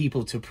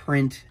people to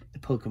print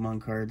Pokemon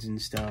cards and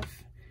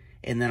stuff.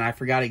 And then I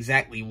forgot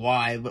exactly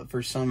why, but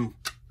for some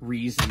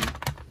reason,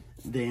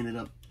 they ended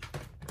up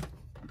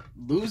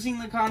losing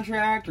the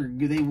contract, or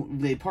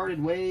they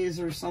parted ways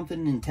or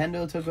something.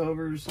 Nintendo took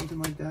over or something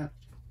like that.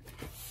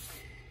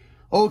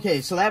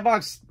 Okay, so that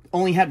box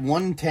only had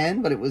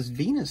 110, but it was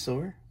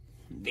Venusaur.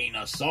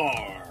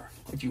 Venusaur!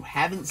 If you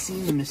haven't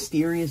seen the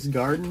Mysterious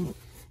Garden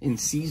in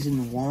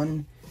Season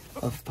 1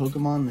 of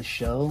Pokemon The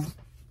Show,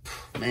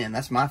 man,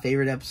 that's my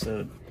favorite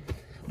episode.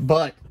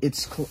 But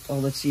it's... Oh,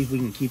 let's see if we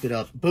can keep it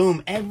up.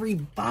 Boom! Every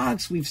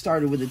box we've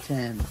started with a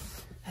 10.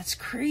 That's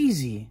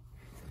crazy.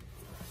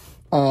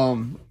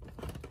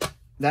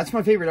 That's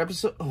my favorite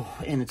episode. Oh,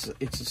 and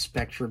it's a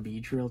Spectra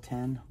Beedrill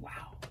 10.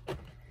 Wow.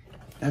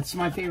 That's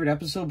my favorite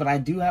episode, but I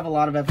do have a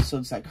lot of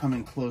episodes that come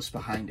in close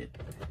behind it.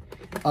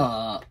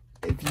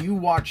 If you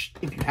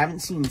haven't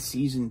seen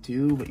Season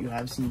 2, but you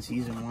have seen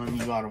Season 1,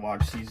 you gotta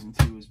watch Season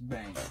 2. Is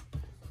bang.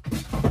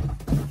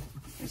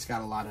 It's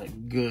got a lot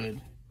of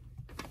good,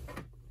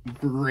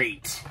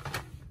 great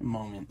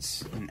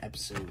moments and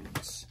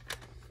episodes.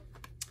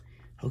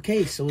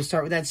 Okay, so we'll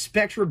start with that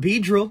Spectra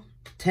Beedrill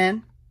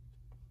 10.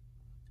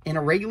 And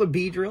a regular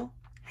Beedrill.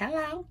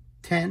 Hello.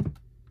 10.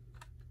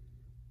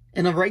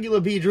 And a regular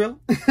Beedrill.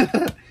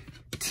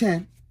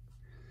 10.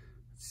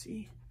 Let's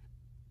see.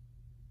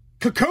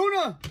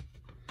 Kakuna!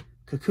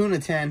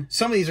 Kakuna 10.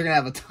 Some of these are going to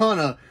have a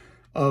ton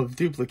of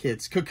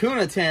duplicates.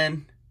 Kakuna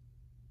 10.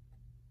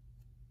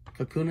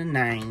 Kakuna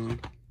 9.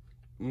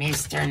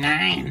 Mr.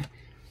 9.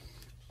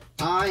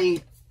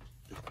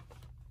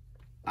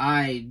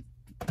 I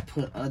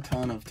put a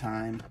ton of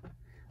time,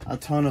 a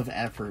ton of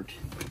effort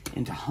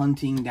into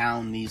hunting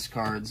down these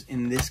cards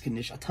in this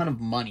condition. A ton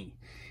of money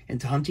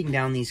into hunting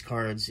down these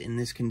cards in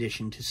this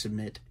condition to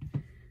submit.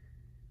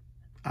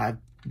 I've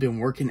been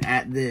working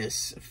at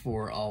this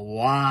for a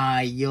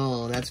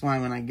while. That's why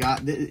when I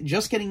got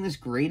just getting this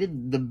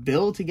graded, the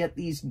bill to get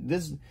these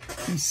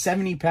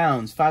 70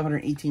 pounds,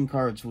 518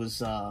 cards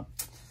was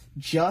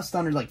just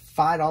under like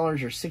 $5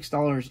 or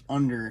 $6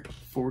 under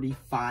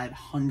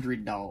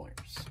 $4,500.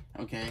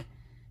 Okay,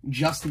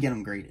 just to get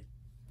them graded.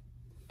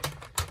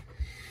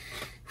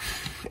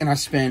 And I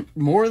spent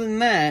more than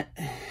that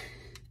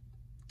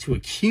to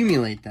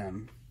accumulate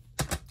them.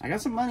 I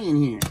got some money in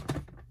here.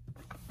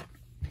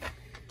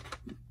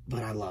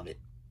 But I love it.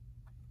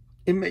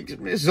 It makes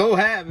me so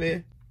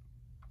happy.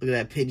 Look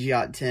at that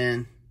Pidgeot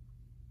 10.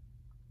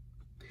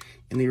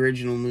 In the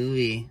original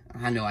movie,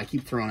 I know I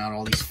keep throwing out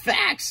all these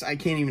facts. I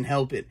can't even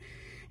help it.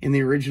 In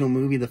the original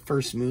movie, the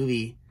first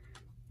movie,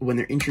 when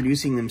they're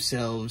introducing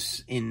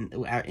themselves in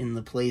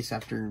the place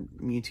after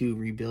Mewtwo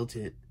rebuilt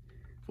it,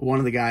 one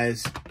of the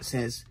guys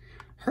says,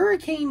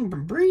 hurricane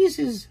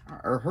breezes,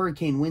 or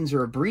hurricane winds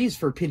are a breeze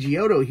for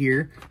Pidgeotto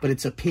here, but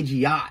it's a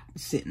Pidgeot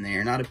sitting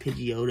there, not a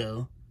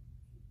Pidgeotto.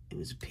 It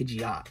was a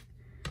Pidgeot.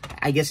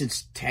 I guess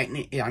it's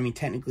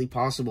technically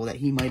possible that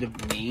he might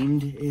have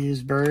named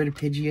his bird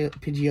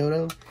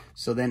Pidgeotto,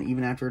 so then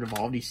even after it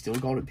evolved, he still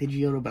called it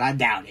Pidgeotto, but I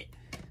doubt it.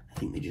 I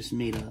think they just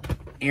made an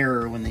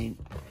error when they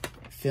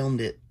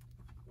filmed it.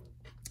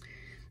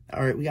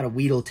 All right, we got a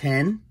Weedle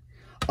 10.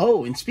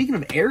 Oh, and speaking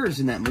of errors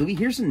in that movie,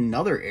 here's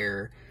another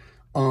error.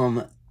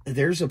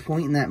 There's a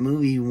point in that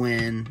movie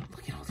when...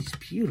 Look at all these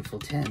beautiful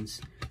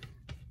 10s.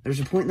 There's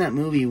a point in that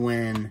movie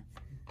when...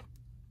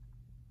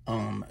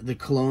 the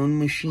clone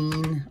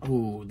machine...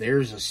 Oh,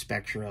 there's a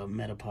Spectra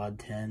Metapod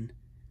 10.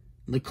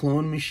 The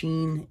clone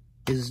machine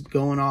is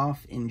going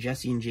off, and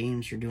Jesse and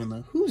James are doing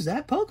the, who's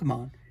that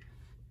Pokemon?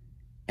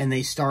 And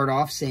they start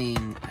off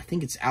saying, I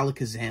think it's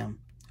Alakazam.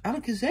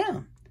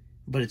 Alakazam.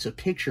 But it's a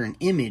picture, an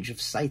image of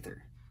Scyther.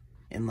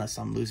 Unless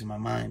I'm losing my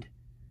mind.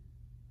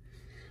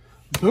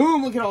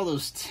 Boom, look at all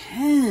those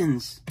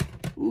 10s.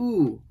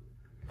 Ooh.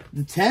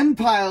 The 10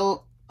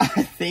 pile,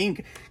 I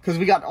think, because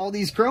we got all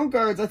these Chrome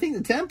cards, I think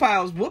the 10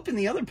 pile is whooping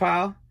the other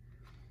pile.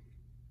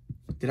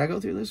 Did I go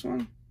through this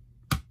one?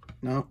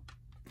 Nope.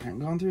 I haven't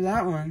gone through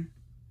that one.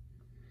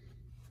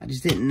 I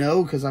just didn't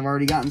know because I've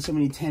already gotten so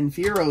many 10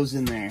 Fearos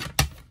in there.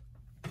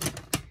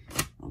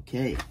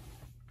 Okay.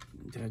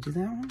 Did I do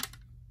that one?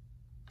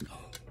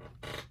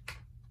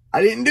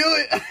 I didn't do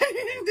it. I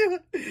didn't do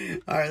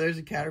it. All right, there's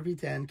a Caterpie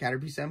 10.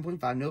 Caterpie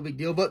 7.5. No big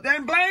deal. But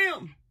then,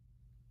 blam!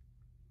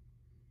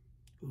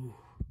 Ooh.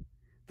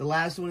 The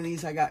last one of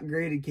these I got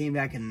graded came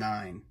back a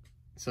 9.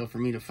 So for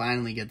me to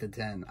finally get the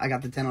 10. I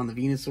got the 10 on the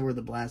Venusaur,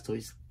 the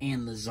Blastoise,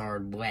 and the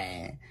Zard.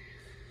 Blah.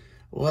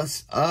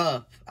 What's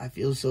up? I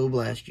feel so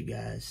blessed, you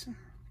guys.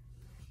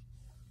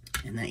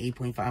 And that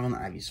 8.5 on the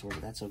Ivysaur,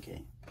 but that's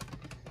okay.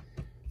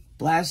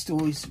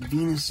 Blastoise,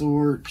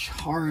 Venusaur,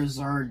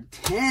 Charizard,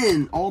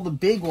 10. All the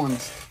big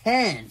ones,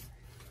 10.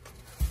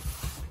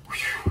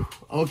 Whew.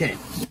 Okay.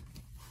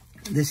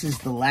 This is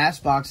the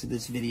last box of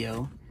this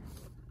video.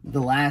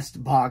 The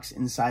last box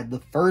inside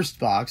the first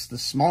box, the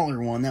smaller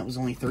one, that was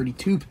only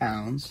 32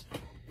 pounds.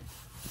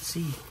 Let's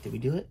see. Did we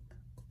do it?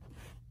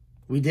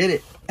 We did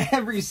it.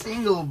 Every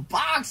single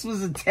box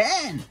was a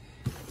 10.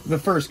 The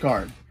first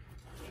card.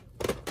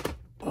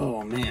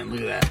 Oh, man.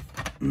 Look at that.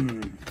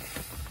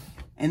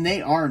 And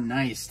they are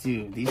nice,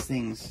 too. These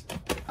things,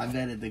 I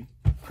vetted the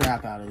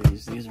crap out of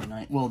these. These are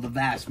nice. Well, the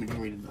vast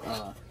majority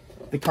of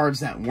the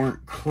cards that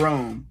weren't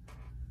chrome,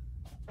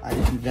 I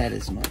didn't vet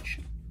as much.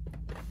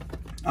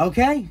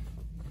 Okay.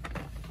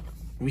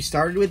 We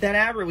started with that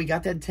Abra. We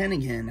got that 10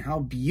 again. How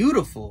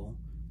beautiful.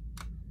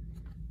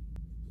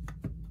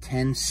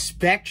 10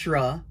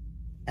 Spectra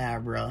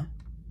Abra.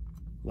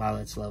 Wow,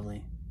 that's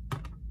lovely.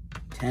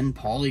 10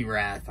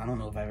 Poliwrath. I don't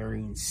know if I've ever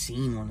even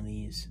seen one of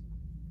these.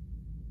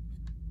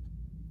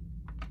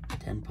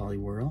 10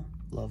 Poliwhirl.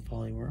 Love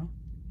Poliwhirl.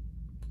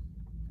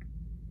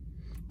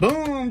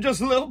 Boom! Just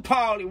a little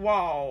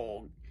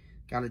Poliwag.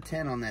 Got a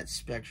 10 on that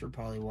Spectra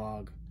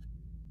Poliwag.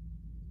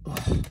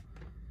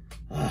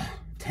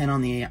 10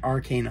 on the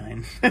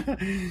Arcanine.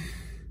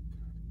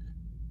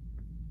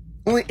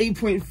 Only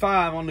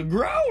 8.5 on the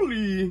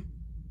Growly.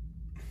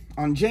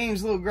 On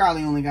James, little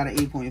Growly only got an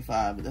 8.5,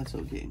 but that's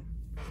okay.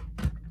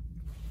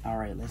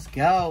 Alright, let's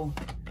go.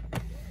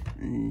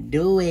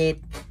 Do it.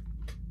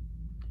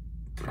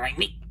 Right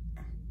me.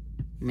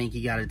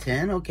 Mankey got a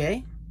 10,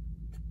 okay.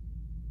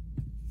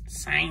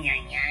 Sign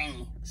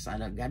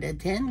up got a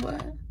 10,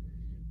 what?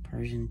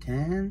 Persian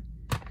 10.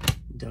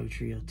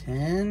 Dugtrio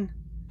 10.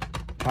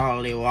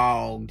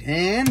 Poliwag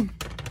 10.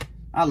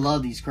 I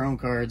love these chrome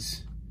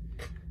cards.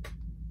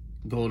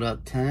 Gold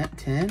up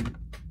 10.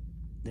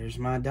 There's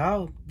my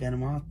dog.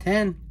 Venomoth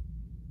 10.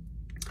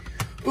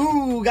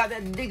 Ooh, got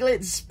that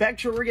Diglett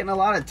Spectra. We're getting a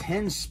lot of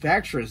 10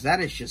 Spectras.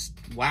 That is just,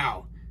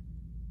 wow.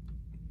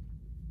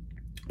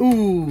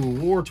 Ooh,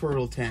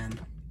 Wartortle 10.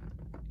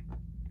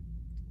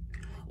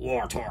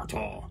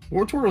 Wartortle.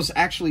 Wartortle's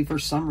actually, for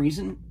some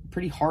reason,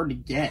 pretty hard to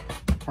get.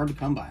 Hard to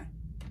come by.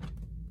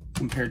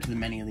 Compared to the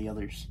many of the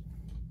others.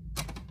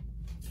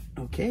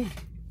 Okay.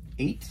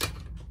 8.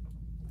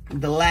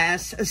 The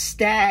last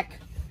stack.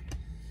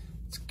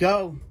 Let's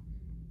go.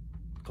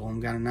 Golem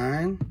got a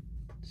 9.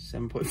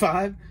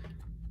 7.5.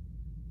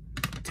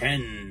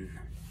 10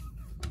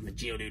 on the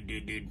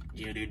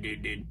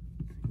Geodude.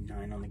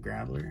 9 on the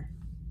Graveler.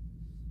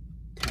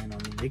 10 on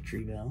the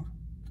Victory Bell.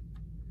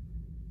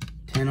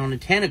 10 on the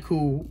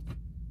Tentacool.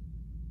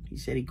 He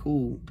said he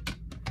cool.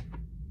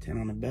 10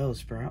 on the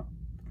Bellsprout.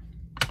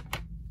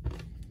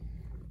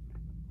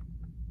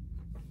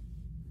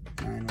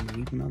 9 on the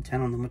Weepinbell.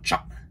 10 on the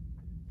Machop.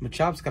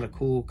 Machop's got a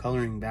cool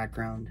coloring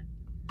background.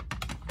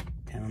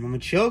 10 on the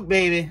Machoke,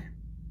 baby.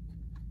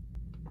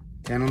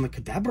 10 on the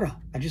Kadabra.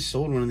 I just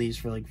sold one of these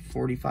for like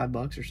 45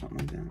 bucks or something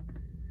like that.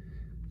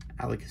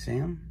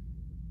 Alakazam.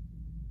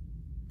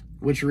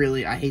 Which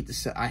really, I hate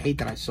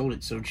that I sold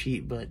it so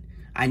cheap, but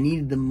I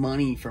needed the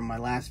money from my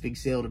last big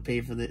sale to pay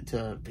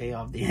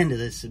off the end of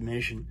this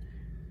submission.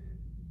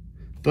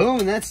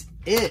 Boom, that's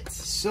it.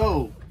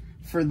 So,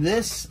 for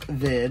this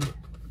vid,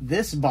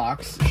 this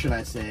box, should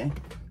I say,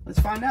 let's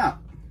find out.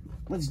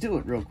 Let's do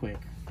it real quick.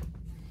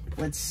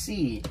 Let's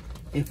see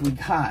if we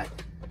got,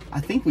 I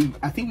think we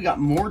got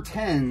more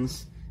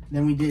 10s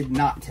than we did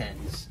not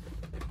 10s.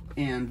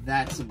 And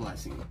that's a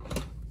blessing.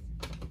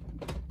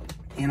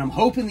 And I'm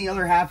hoping the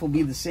other half will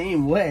be the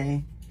same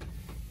way,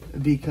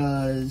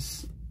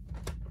 because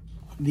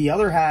the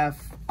other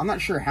half, I'm not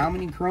sure how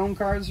many chrome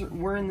cards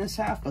were in this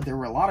half, but there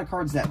were a lot of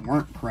cards that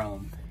weren't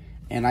chrome.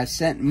 And I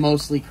sent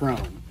mostly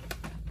chrome.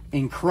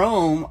 And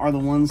chrome are the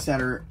ones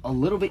that are a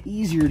little bit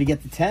easier to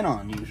get the 10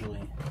 on usually,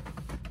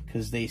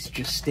 because they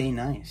just stay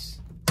nice.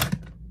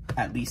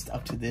 At least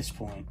up to this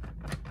point.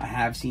 I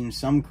have seen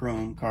some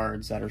chrome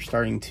cards that are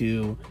starting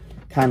to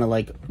kind of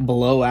like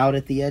blow out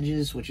at the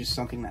edges, which is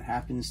something that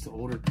happens to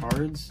older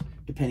cards,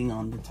 depending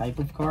on the type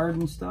of card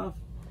and stuff.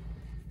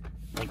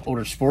 Like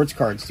older sports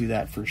cards do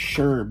that for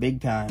sure, big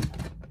time.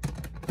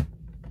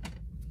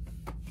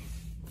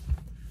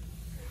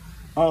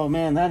 Oh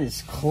man, that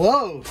is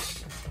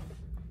close.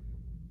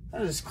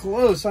 That is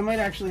close. I might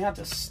actually have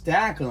to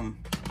stack them.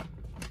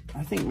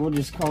 I think we'll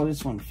just call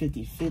this one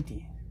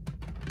 50-50.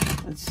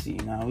 Let's see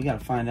now. We got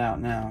to find out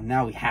now.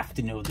 Now we have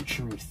to know the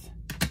truth.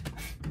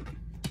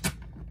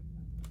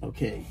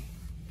 Okay.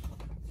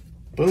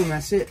 Boom,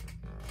 that's it.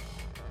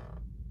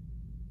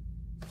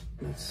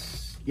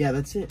 Yeah,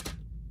 that's it.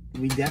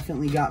 We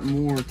definitely got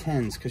more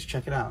 10s, because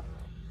check it out.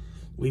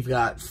 We've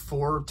got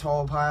 4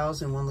 tall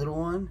piles and 1 little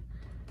one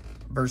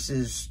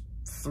versus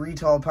 3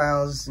 tall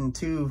piles and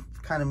 2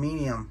 kind of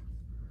medium.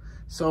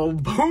 So,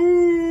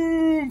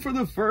 boom! For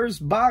the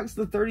first box,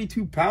 the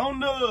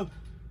 32-pounder.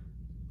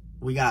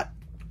 We got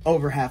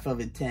over half of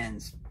it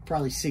 10s.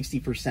 Probably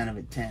 60% of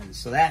it 10s.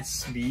 So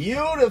that's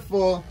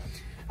beautiful.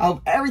 I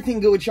hope everything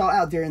good with y'all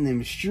out there in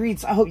them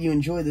streets. I hope you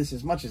enjoy this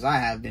as much as I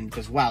have been,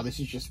 because wow, this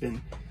has just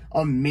been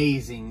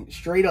amazing.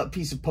 Straight up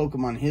piece of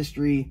Pokemon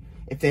history.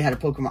 If they had a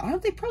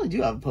Pokemon, they probably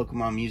do have a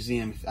Pokemon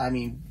museum. I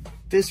mean,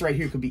 this right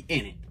here could be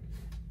in it.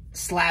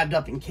 Slabbed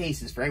up in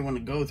cases for everyone to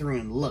go through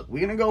and look.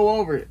 We're going to go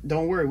over it.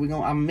 Don't worry. I'm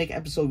going to make an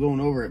episode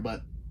going over it,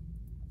 but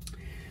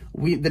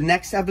The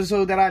next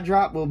episode that I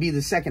drop will be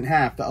the second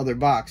half, the other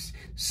box.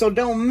 So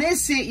don't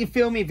miss it, you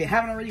feel me? If you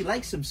haven't already,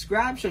 like,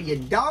 subscribe, show your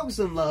dogs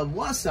some love.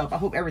 What's up? I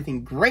hope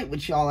everything great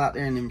with y'all out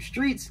there in them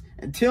streets.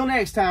 Until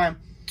next time,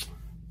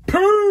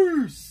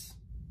 peace!